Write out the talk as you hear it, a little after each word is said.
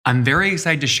I'm very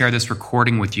excited to share this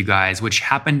recording with you guys, which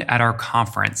happened at our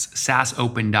conference,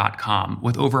 SaaSopen.com,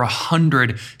 with over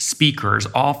 100 speakers,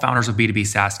 all founders of B2B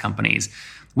SaaS companies.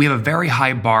 We have a very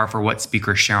high bar for what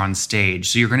speakers share on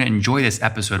stage, so you're going to enjoy this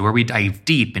episode where we dive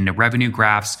deep into revenue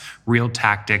graphs, real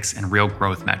tactics, and real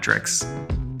growth metrics.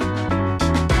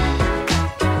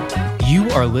 You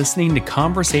are listening to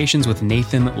Conversations with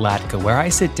Nathan Latka, where I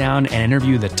sit down and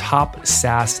interview the top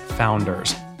SaaS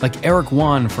founders, like Eric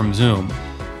Wan from Zoom.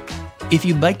 If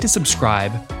you'd like to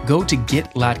subscribe, go to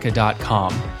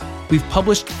getlatka.com. We've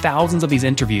published thousands of these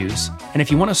interviews, and if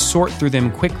you want to sort through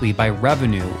them quickly by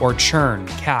revenue or churn,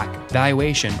 CAC,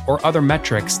 valuation, or other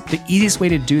metrics, the easiest way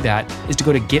to do that is to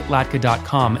go to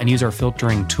getlatka.com and use our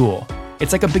filtering tool.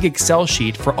 It's like a big Excel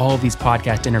sheet for all of these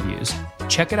podcast interviews.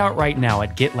 Check it out right now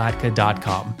at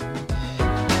getlatka.com.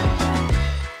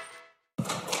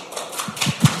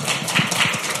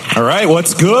 All right,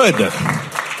 what's good?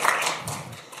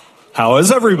 How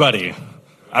is everybody?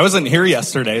 I wasn't here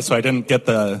yesterday, so I didn't get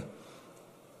the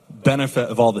benefit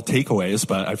of all the takeaways,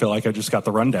 but I feel like I just got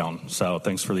the rundown, so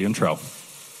thanks for the intro.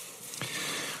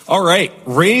 All right,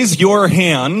 raise your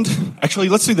hand. Actually,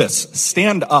 let's do this.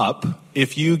 Stand up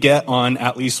if you get on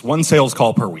at least one sales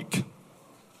call per week.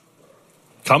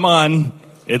 Come on.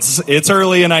 It's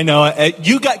early and I know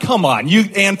it. Come on. You,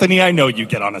 Anthony, I know you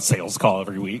get on a sales call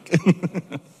every week.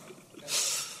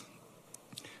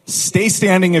 Stay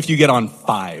standing if you get on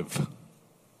 5.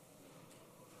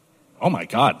 Oh my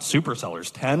God, super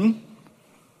sellers. 10?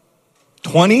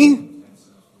 20?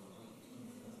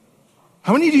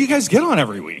 How many do you guys get on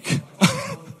every week?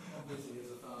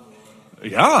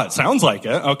 Yeah, it sounds like it.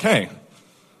 Okay.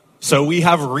 So we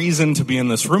have reason to be in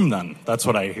this room then. That's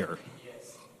what I hear.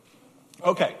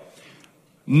 Okay.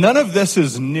 None of this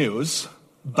is news,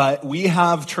 but we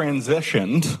have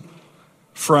transitioned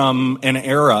from an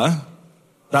era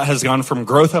that has gone from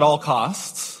growth at all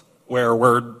costs, where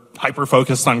we're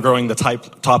hyper-focused on growing the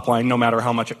top line no matter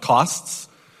how much it costs,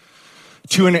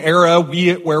 to an era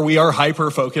where we are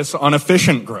hyper-focused on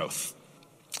efficient growth.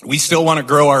 We still want to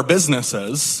grow our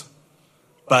businesses,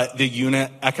 but the unit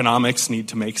economics need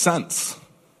to make sense.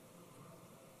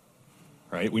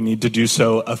 Right? We need to do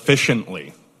so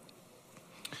efficiently.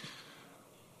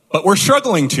 But we're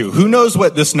struggling to. Who knows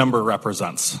what this number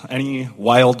represents? Any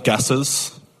wild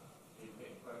guesses?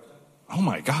 Oh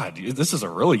my God, this is a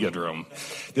really good room.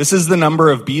 This is the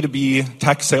number of B2B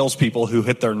tech salespeople who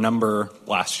hit their number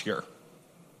last year.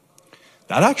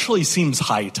 That actually seems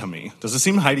high to me. Does it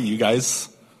seem high to you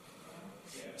guys?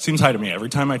 Seems high to me. Every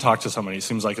time I talk to somebody, it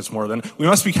seems like it's more than... We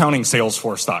must be counting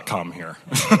Salesforce.com here.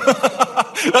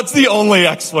 That's the only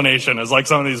explanation, is like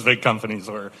some of these big companies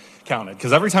were counted.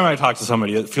 Because every time I talk to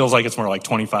somebody, it feels like it's more like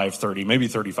 25, 30, maybe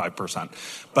 35%.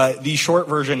 But the short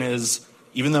version is,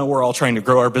 even though we're all trying to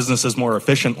grow our businesses more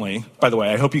efficiently... By the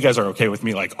way, I hope you guys are okay with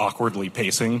me like awkwardly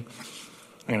pacing.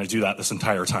 I'm going to do that this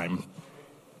entire time.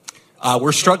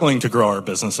 We're struggling to grow our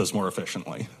businesses more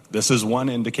efficiently. This is one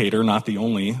indicator, not the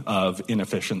only, of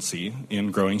inefficiency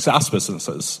in growing SaaS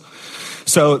businesses.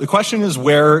 So the question is,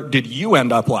 where did you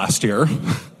end up last year?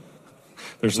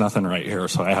 There's nothing right here,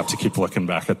 so I have to keep looking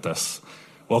back at this.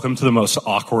 Welcome to the most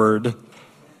awkward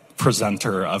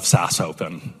presenter of SaaS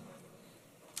Open.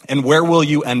 And where will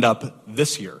you end up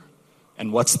this year?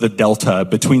 And what's the delta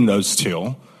between those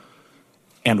two?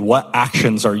 And what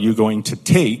actions are you going to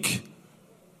take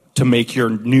to make your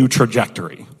new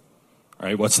trajectory?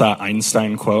 Right? What's that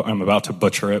Einstein quote? I'm about to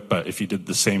butcher it, but if you did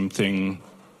the same thing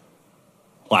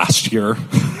last year,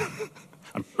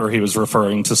 I'm sure he was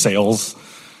referring to sales.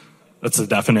 That's the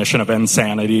definition of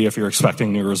insanity if you're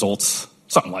expecting new results.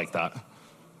 Something like that.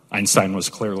 Einstein was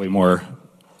clearly more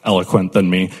eloquent than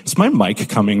me. Is my mic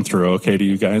coming through okay to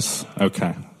you guys?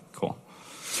 Okay, cool.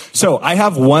 So I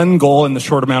have one goal in the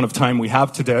short amount of time we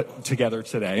have together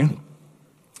today.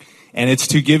 And it's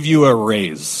to give you a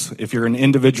raise. If you're an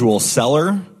individual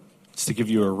seller, it's to give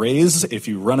you a raise. If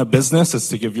you run a business, it's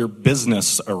to give your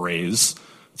business a raise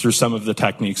through some of the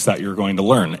techniques that you're going to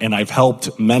learn. And I've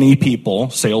helped many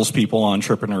people, salespeople,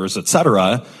 entrepreneurs,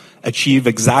 etc., achieve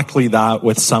exactly that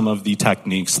with some of the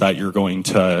techniques that you're going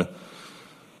to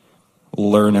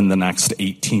learn in the next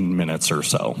 18 minutes or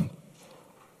so.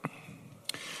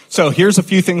 So here's a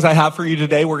few things I have for you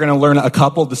today. We're going to learn a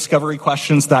couple discovery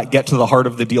questions that get to the heart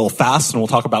of the deal fast, and we'll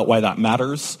talk about why that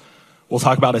matters. We'll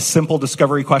talk about a simple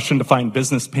discovery question to find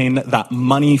business pain that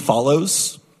money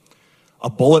follows. A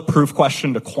bulletproof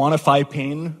question to quantify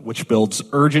pain, which builds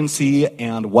urgency,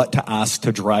 and what to ask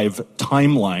to drive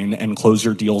timeline and close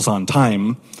your deals on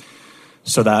time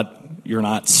so that you're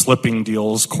not slipping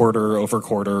deals quarter over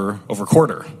quarter over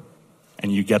quarter,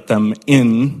 and you get them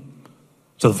in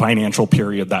to the financial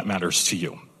period that matters to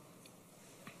you.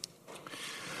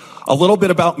 A little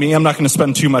bit about me. I'm not going to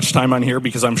spend too much time on here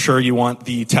because I'm sure you want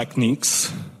the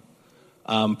techniques.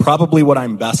 Probably what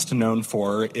I'm best known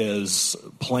for is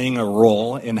playing a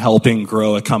role in helping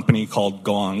grow a company called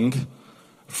Gong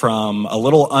from a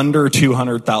little under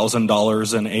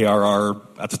 $200,000 in ARR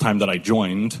at the time that I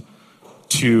joined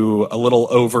to a little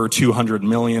over $200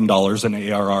 million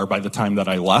in ARR by the time that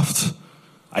I left.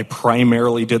 I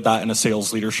primarily did that in a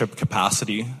sales leadership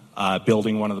capacity,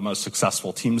 building one of the most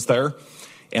successful teams there.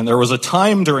 And there was a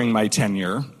time during my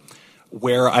tenure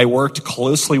where I worked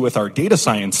closely with our data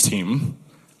science team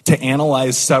to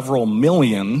analyze several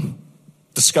million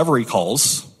discovery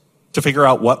calls to figure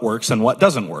out what works and what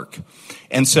doesn't work.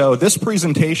 And so this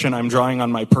presentation, I'm drawing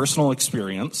on my personal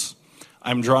experience.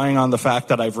 I'm drawing on the fact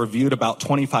that I've reviewed about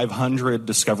 2,500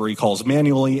 discovery calls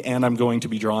manually, and I'm going to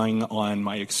be drawing on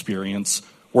my experience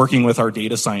working with our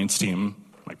data science team,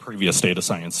 my previous data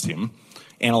science team,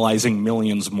 analyzing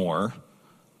millions more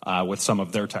with some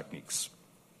of their techniques.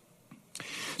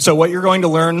 So what you're going to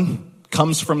learn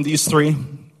comes from these three.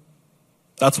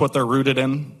 That's what they're rooted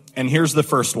in. And here's the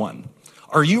first one.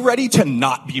 Are you ready to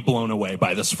not be blown away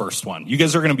by this first one? You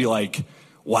guys are going to be like,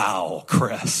 wow,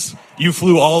 Chris, you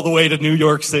flew all the way to New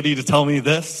York City to tell me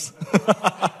this?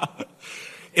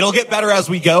 It'll get better as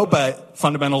we go, but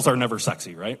fundamentals are never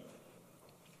sexy, right?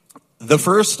 The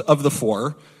first of the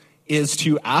four is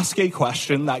to ask a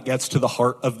question that gets to the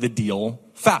heart of the deal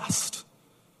fast.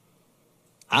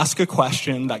 Ask a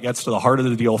question that gets to the heart of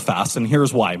the deal fast, and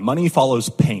here's why. Money follows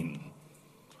pain.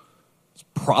 It's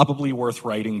probably worth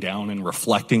writing down and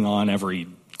reflecting on every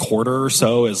quarter or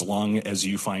so as long as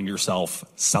you find yourself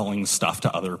selling stuff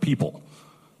to other people.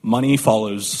 Money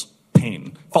follows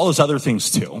pain. Follows other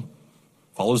things too.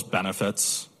 Follows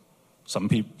benefits.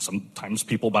 Sometimes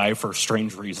people buy for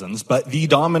strange reasons, but the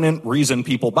dominant reason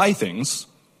people buy things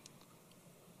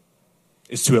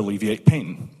is to alleviate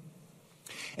pain.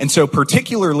 And so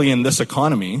particularly in this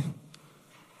economy,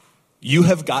 you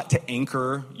have got to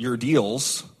anchor your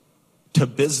deals to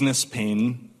business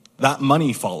pain that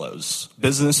money follows.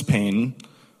 Business pain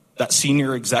that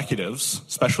senior executives,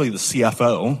 especially the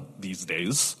CFO these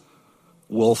days,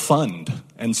 will fund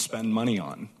and spend money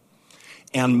on.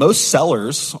 And most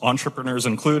sellers, entrepreneurs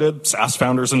included, SaaS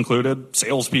founders included,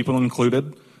 salespeople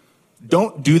included,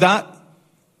 don't do that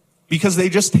because they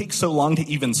just take so long to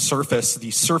even surface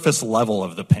the surface level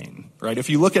of the pain, right? If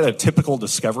you look at a typical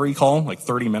discovery call, like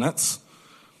 30 minutes,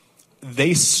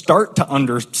 they start to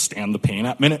understand the pain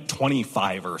at minute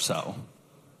 25 or so.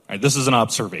 Right, this is an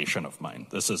observation of mine.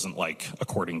 This isn't like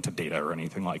according to data or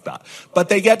anything like that. But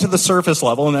they get to the surface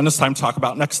level, and then it's time to talk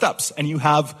about next steps. And you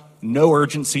have no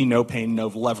urgency, no pain, no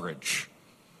leverage.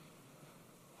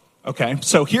 Okay,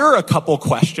 so here are a couple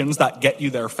questions that get you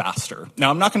there faster.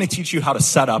 Now, I'm not going to teach you how to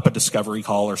set up a discovery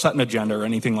call or set an agenda or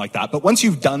anything like that. But once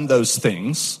you've done those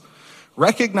things,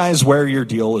 recognize where your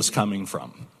deal is coming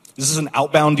from. Is this an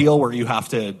outbound deal where you have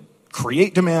to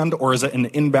create demand, or is it an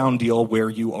inbound deal where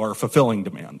you are fulfilling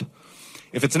demand?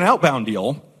 If it's an outbound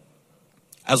deal,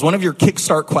 as one of your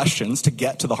kickstart questions to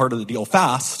get to the heart of the deal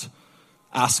fast,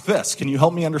 ask this. Can you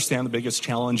help me understand the biggest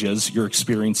challenges you're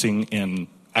experiencing in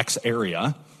X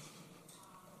area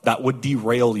that would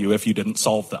derail you if you didn't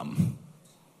solve them?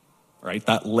 Right?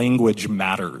 That language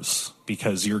matters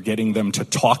because you're getting them to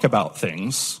talk about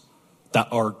things that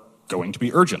are going to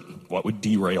be urgent. What would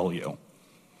derail you?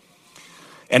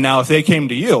 And now if they came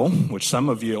to you, which some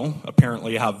of you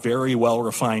apparently have very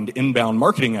well-refined inbound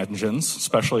marketing engines,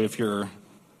 especially if you're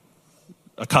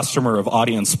a customer of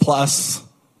Audience Plus,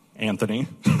 Anthony,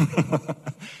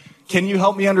 can you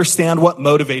help me understand what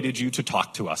motivated you to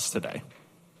talk to us today?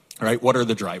 All right, what are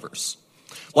the drivers?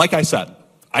 Like I said,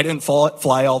 I didn't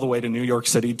fly all the way to New York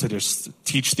City to just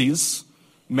teach these.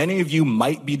 Many of you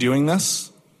might be doing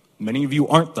this. Many of you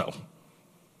aren't, though.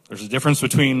 There's a difference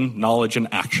between knowledge and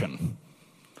action.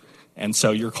 And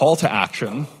so your call to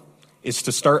action is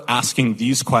to start asking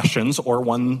these questions, or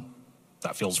one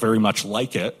that feels very much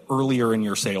like it, earlier in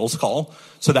your sales call,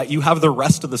 so that you have the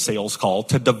rest of the sales call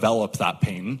to develop that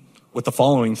pain with the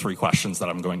following three questions that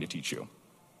I'm going to teach you.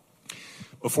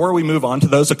 Before we move on to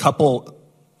those, a couple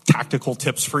tactical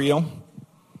tips for you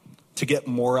to get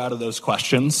more out of those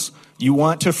questions. You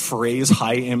want to phrase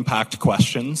high-impact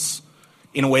questions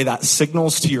in a way that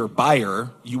signals to your buyer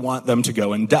you want them to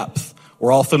go in depth.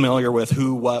 We're all familiar with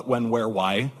who, what, when, where,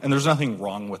 why, and there's nothing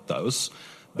wrong with those.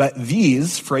 But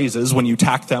these phrases, when you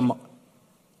tack them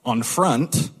on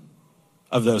front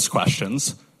of those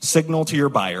questions, signal to your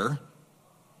buyer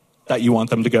that you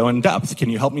want them to go in depth. Can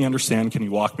you help me understand? Can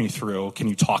you walk me through? Can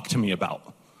you talk to me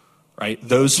about? right?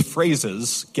 Those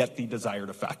phrases get the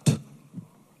desired effect.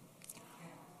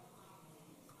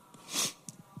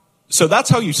 So that's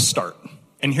how you start.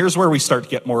 And here's where we start to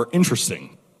get more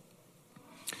interesting.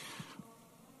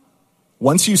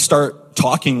 Once you start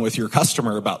talking with your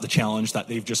customer about the challenge that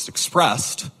they've just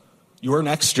expressed, your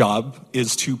next job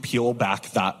is to peel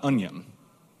back that onion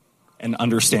and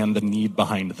understand the need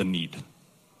behind the need.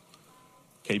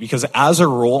 Okay, because as a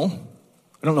rule,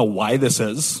 I don't know why this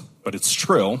is, but it's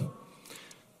true,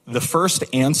 the first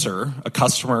answer a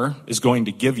customer is going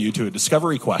to give you to a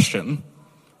discovery question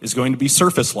is going to be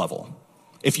surface level.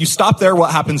 If you stop there,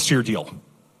 what happens to your deal?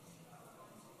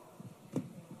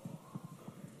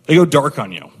 They go dark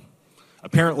on you.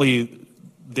 Apparently,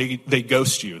 they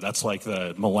ghost you. That's like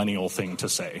the millennial thing to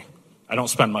say. I don't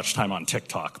spend much time on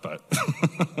TikTok, but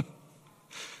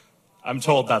I'm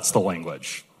told that's the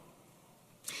language.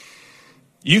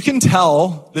 You can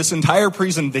tell this entire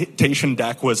presentation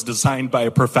deck was designed by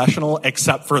a professional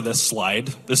except for this slide.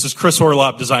 This is Chris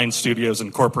Orlob Design Studios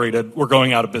Incorporated. We're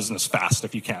going out of business fast,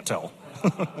 if you can't tell.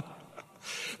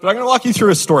 But I'm going to walk you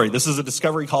through a story. This is a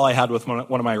discovery call I had with one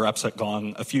of my reps at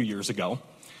Gong a few years ago.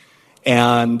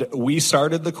 And we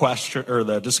started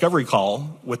the discovery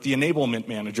call with the enablement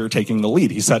manager taking the lead.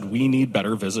 He said, we need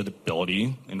better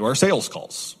visibility into our sales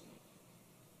calls.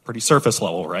 Pretty surface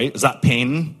level, right? Is that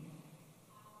pain?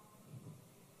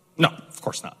 No, of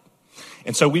course not.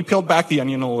 And so we peeled back the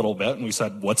onion a little bit and we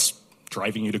said, what's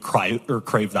driving you to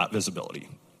crave that visibility?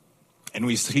 And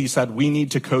he said, we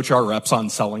need to coach our reps on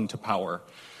selling to power.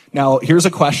 Now, here's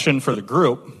a question for the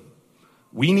group.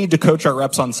 We need to coach our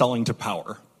reps on selling to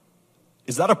power.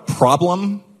 Is that a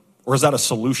problem or is that a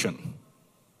solution?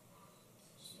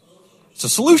 It's a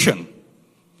solution.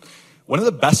 One of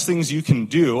the best things you can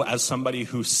do as somebody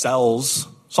who sells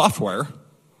software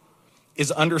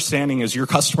is understanding, is your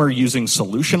customer using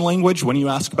solution language when you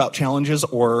ask about challenges,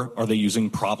 or are they using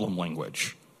problem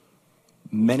language?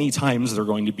 Many times they're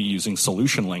going to be using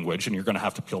solution language, and you're going to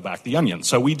have to peel back the onion.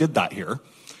 So we did that here.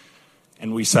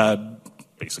 And we said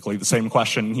basically the same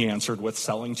question he answered with: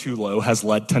 selling too low has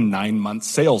led to 9-month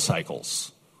sales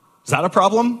cycles. Is that a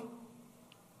problem?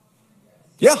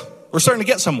 Yeah, we're starting to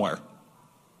get somewhere.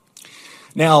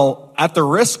 Now, at the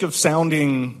risk of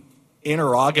sounding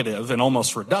interrogative and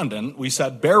almost redundant, we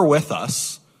said, bear with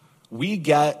us. We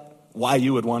get why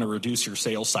you would want to reduce your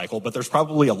sales cycle, but there's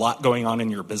probably a lot going on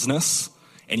in your business,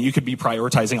 and you could be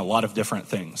prioritizing a lot of different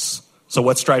things. So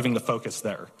what's driving the focus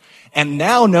there? And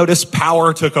now notice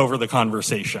power took over the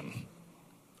conversation.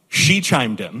 She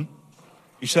chimed in.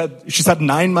 She said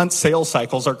 9-month sales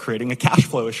cycles are creating a cash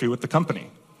flow issue with the company.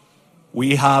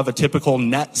 We have a typical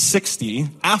net 60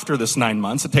 after this 9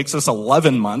 months. It takes us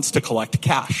 11 months to collect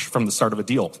cash from the start of a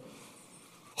deal.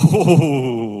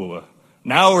 Ooh,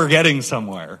 now we're getting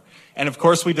somewhere. And of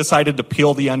course, we decided to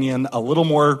peel the onion a little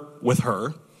more with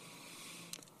her.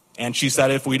 And she said,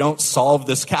 if we don't solve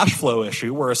this cash flow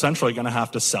issue, we're essentially going to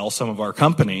have to sell some of our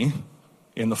company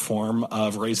in the form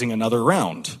of raising another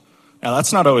round. Now,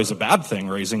 that's not always a bad thing,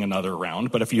 raising another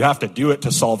round, but if you have to do it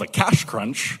to solve a cash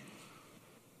crunch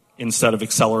instead of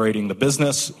accelerating the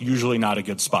business, usually not a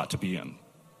good spot to be in.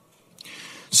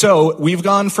 So we've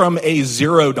gone from a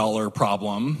 $0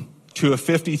 problem to a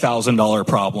 $50,000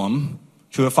 problem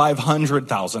to a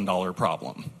 $500,000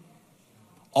 problem,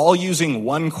 all using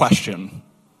one question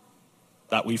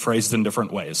that we phrased in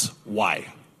different ways. Why?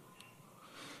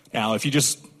 Now, if you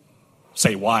just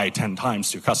say why 10 times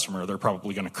to a customer, they're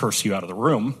probably going to curse you out of the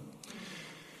room.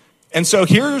 And so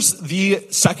here's the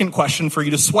second question for you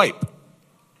to swipe.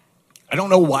 I don't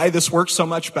know why this works so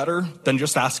much better than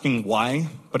just asking why,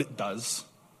 but it does.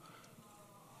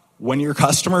 When your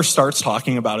customer starts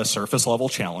talking about a surface level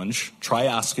challenge, try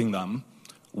asking them,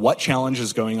 what challenge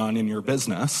is going on in your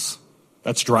business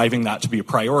that's driving that to be a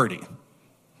priority?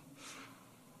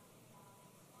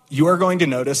 You are going to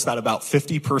notice that about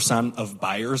 50% of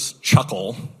buyers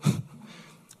chuckle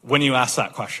when you ask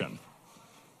that question,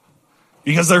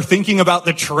 because they're thinking about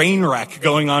the train wreck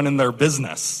going on in their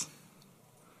business.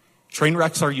 Train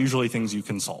wrecks are usually things you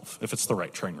can solve if it's the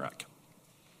right train wreck.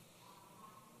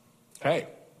 Okay.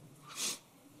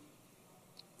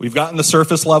 We've gotten the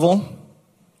surface level.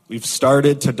 We've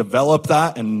started to develop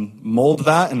that and mold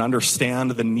that and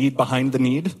understand the need behind the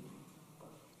need.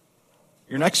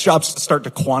 Your next job is to start to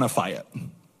quantify it.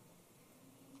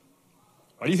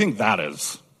 What do you think that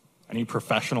is? Any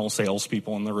professional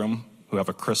salespeople in the room who have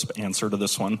a crisp answer to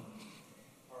this one?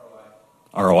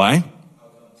 ROI?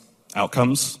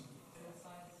 Outcomes?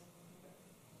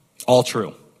 All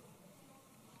true.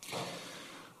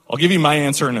 I'll give you my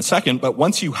answer in a second, but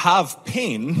once you have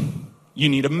pain, you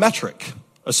need a metric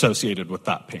associated with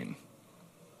that pain.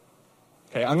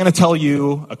 Okay, I'm going to tell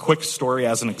you a quick story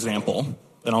as an example,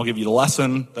 then I'll give you the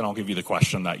lesson, then I'll give you the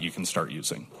question that you can start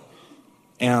using.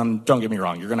 And don't get me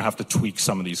wrong, you're going to have to tweak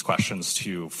some of these questions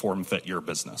to form fit your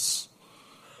business.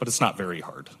 But it's not very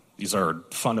hard. These are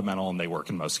fundamental and they work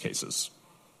in most cases.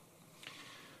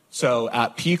 So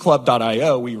at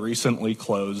pclub.io, we recently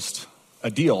closed a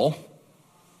deal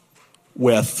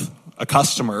with a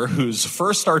customer whose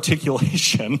first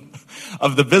articulation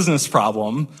of the business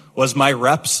problem was, my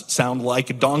reps sound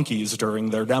like donkeys during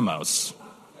their demos.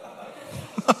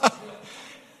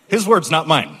 His words, not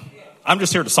mine. I'm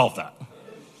just here to solve that.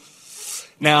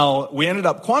 Now, we ended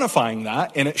up quantifying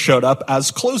that, and it showed up as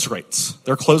close rates.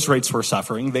 Their close rates were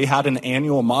suffering. They had an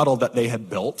annual model that they had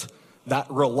built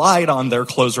that relied on their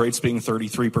close rates being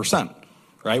 33%,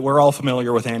 right? We're all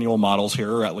familiar with annual models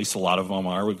here, or at least a lot of them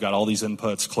are. We've got all these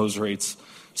inputs, close rates,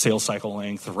 sales cycle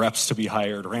length, reps to be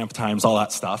hired, ramp times, all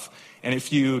that stuff. And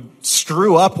if you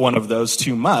screw up one of those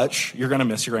too much, you're going to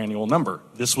miss your annual number.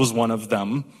 This was one of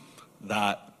them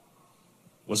that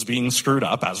was being screwed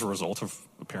up as a result of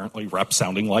apparently reps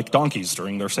sounding like donkeys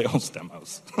during their sales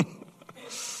demos.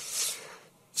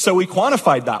 So we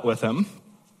quantified that with him.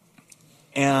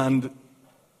 And,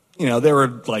 they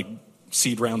were like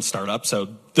seed round startup, so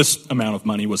this amount of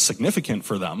money was significant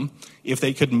for them. If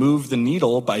they could move the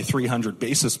needle by 300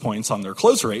 basis points on their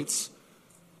close rates,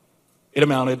 it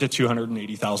amounted to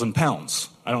 280,000 pounds.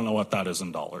 I don't know what that is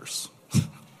in dollars.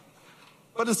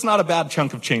 But it's not a bad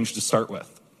chunk of change to start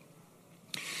with.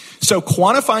 So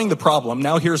quantifying the problem,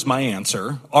 now here's my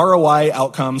answer. ROI,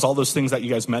 outcomes, all those things that you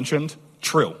guys mentioned,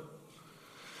 true.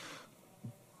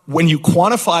 When you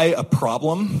quantify a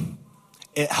problem,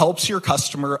 it helps your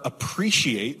customer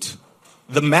appreciate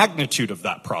the magnitude of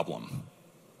that problem.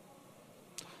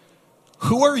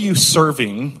 Who are you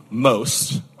serving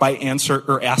most by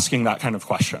asking that kind of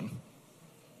question?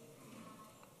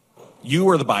 You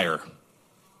or the buyer?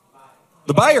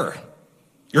 The buyer.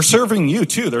 You're serving you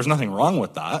too. There's nothing wrong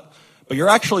with that. But you're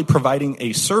actually providing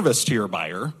a service to your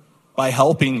buyer by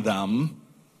helping them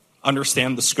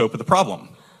understand the scope of the problem.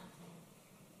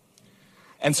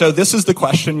 And so this is the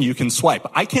question you can swipe.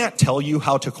 I can't tell you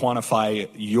how to quantify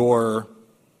your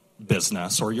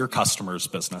business or your customer's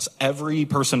business. Every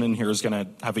person in here is going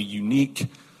to have a unique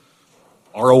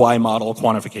ROI model,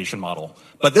 quantification model.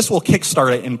 But this will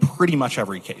kickstart it in pretty much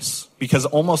every case because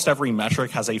almost every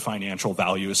metric has a financial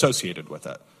value associated with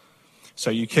it.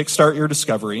 So you kickstart your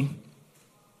discovery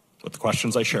with the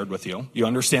questions I shared with you. You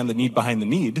understand the need behind the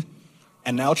need,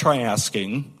 and now try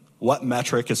asking what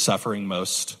metric is suffering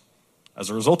most as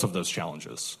a result of those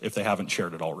challenges, if they haven't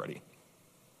shared it already.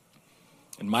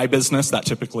 In my business, that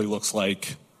typically looks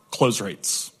like close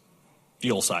rates,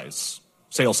 deal size,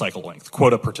 sales cycle length,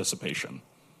 quota participation.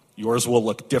 Yours will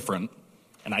look different,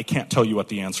 and I can't tell you what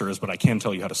the answer is, but I can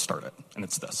tell you how to start it, and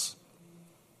it's this.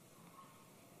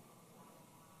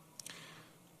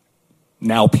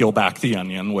 Now peel back the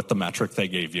onion with the metric they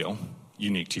gave you,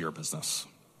 unique to your business.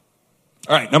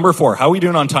 All right, number 4, how are we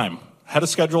doing on time? Ahead of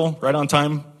schedule, right on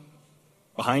time,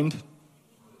 behind?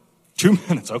 2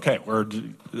 minutes, okay,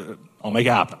 I'll make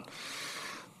it happen.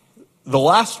 The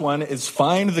last one is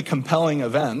find the compelling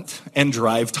event and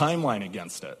drive timeline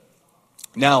against it.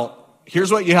 Now,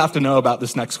 here's what you have to know about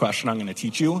this next question I'm going to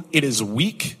teach you. It is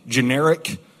weak,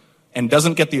 generic, and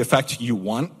doesn't get the effect you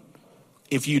want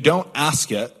if you don't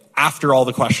ask it after all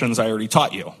the questions I already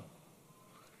taught you.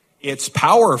 It's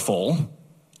powerful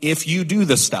if you do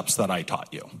the steps that I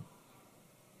taught you.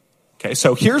 Okay,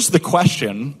 so here's the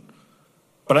question,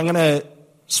 but I'm going to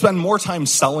spend more time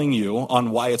selling you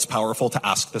on why it's powerful to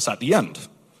ask this at the end.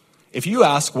 If you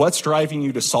ask what's driving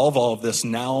you to solve all of this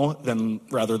now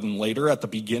rather than later at the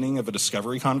beginning of a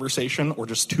discovery conversation or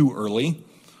just too early,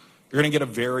 you're going to get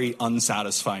a very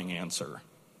unsatisfying answer.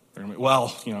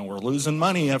 Well, we're losing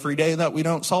money every day that we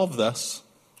don't solve this.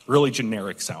 Really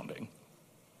generic sounding.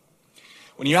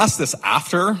 When you ask this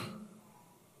after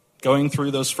going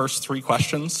through those first 3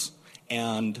 questions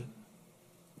and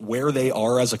where they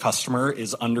are as a customer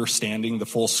is understanding the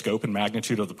full scope and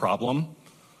magnitude of the problem,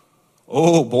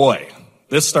 oh boy,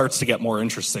 this starts to get more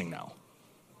interesting now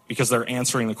because they're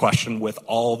answering the question with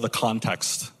all the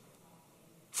context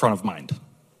front of mind.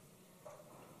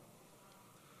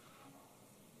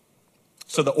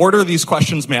 So the order of these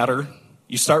questions matter.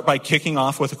 You start by kicking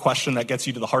off with a question that gets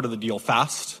you to the heart of the deal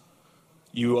fast.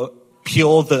 You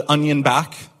peel the onion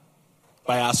back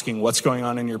by asking what's going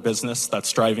on in your business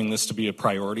that's driving this to be a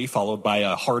priority, followed by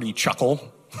a hearty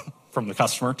chuckle from the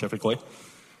customer, typically.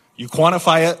 You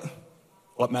quantify it,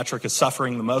 what metric is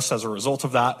suffering the most as a result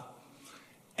of that,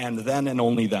 and then and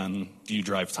only then do you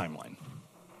drive timeline.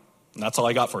 And that's all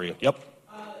I got for you. Yep.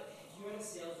 You had a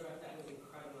sales rep that was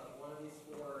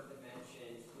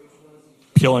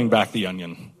Peeling back the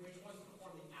onion.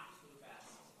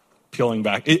 Peeling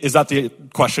back. Is that the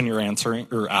question you're answering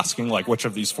or asking? Like, which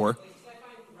of these four?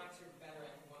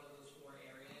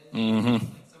 Mm-hmm.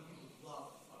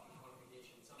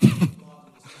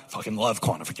 Fucking love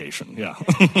quantification. Yeah.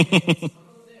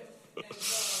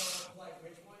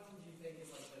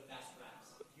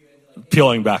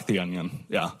 Peeling back the onion.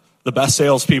 Yeah. The best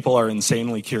salespeople are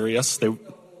insanely curious.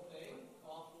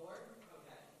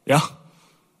 Yeah.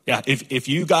 Yeah. If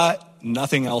you got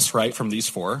nothing else right from these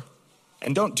four,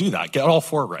 and don't do that. Get all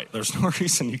four right. There's no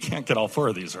reason you can't get all four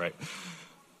of these right.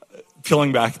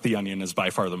 Peeling back the onion is by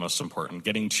far the most important.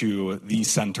 Getting to the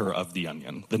center of the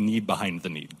onion, the need behind the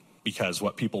need. Because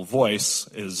what people voice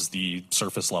is the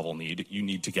surface level need. You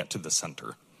need to get to the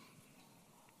center.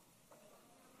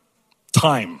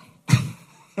 Time.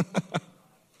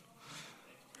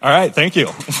 All right, thank you.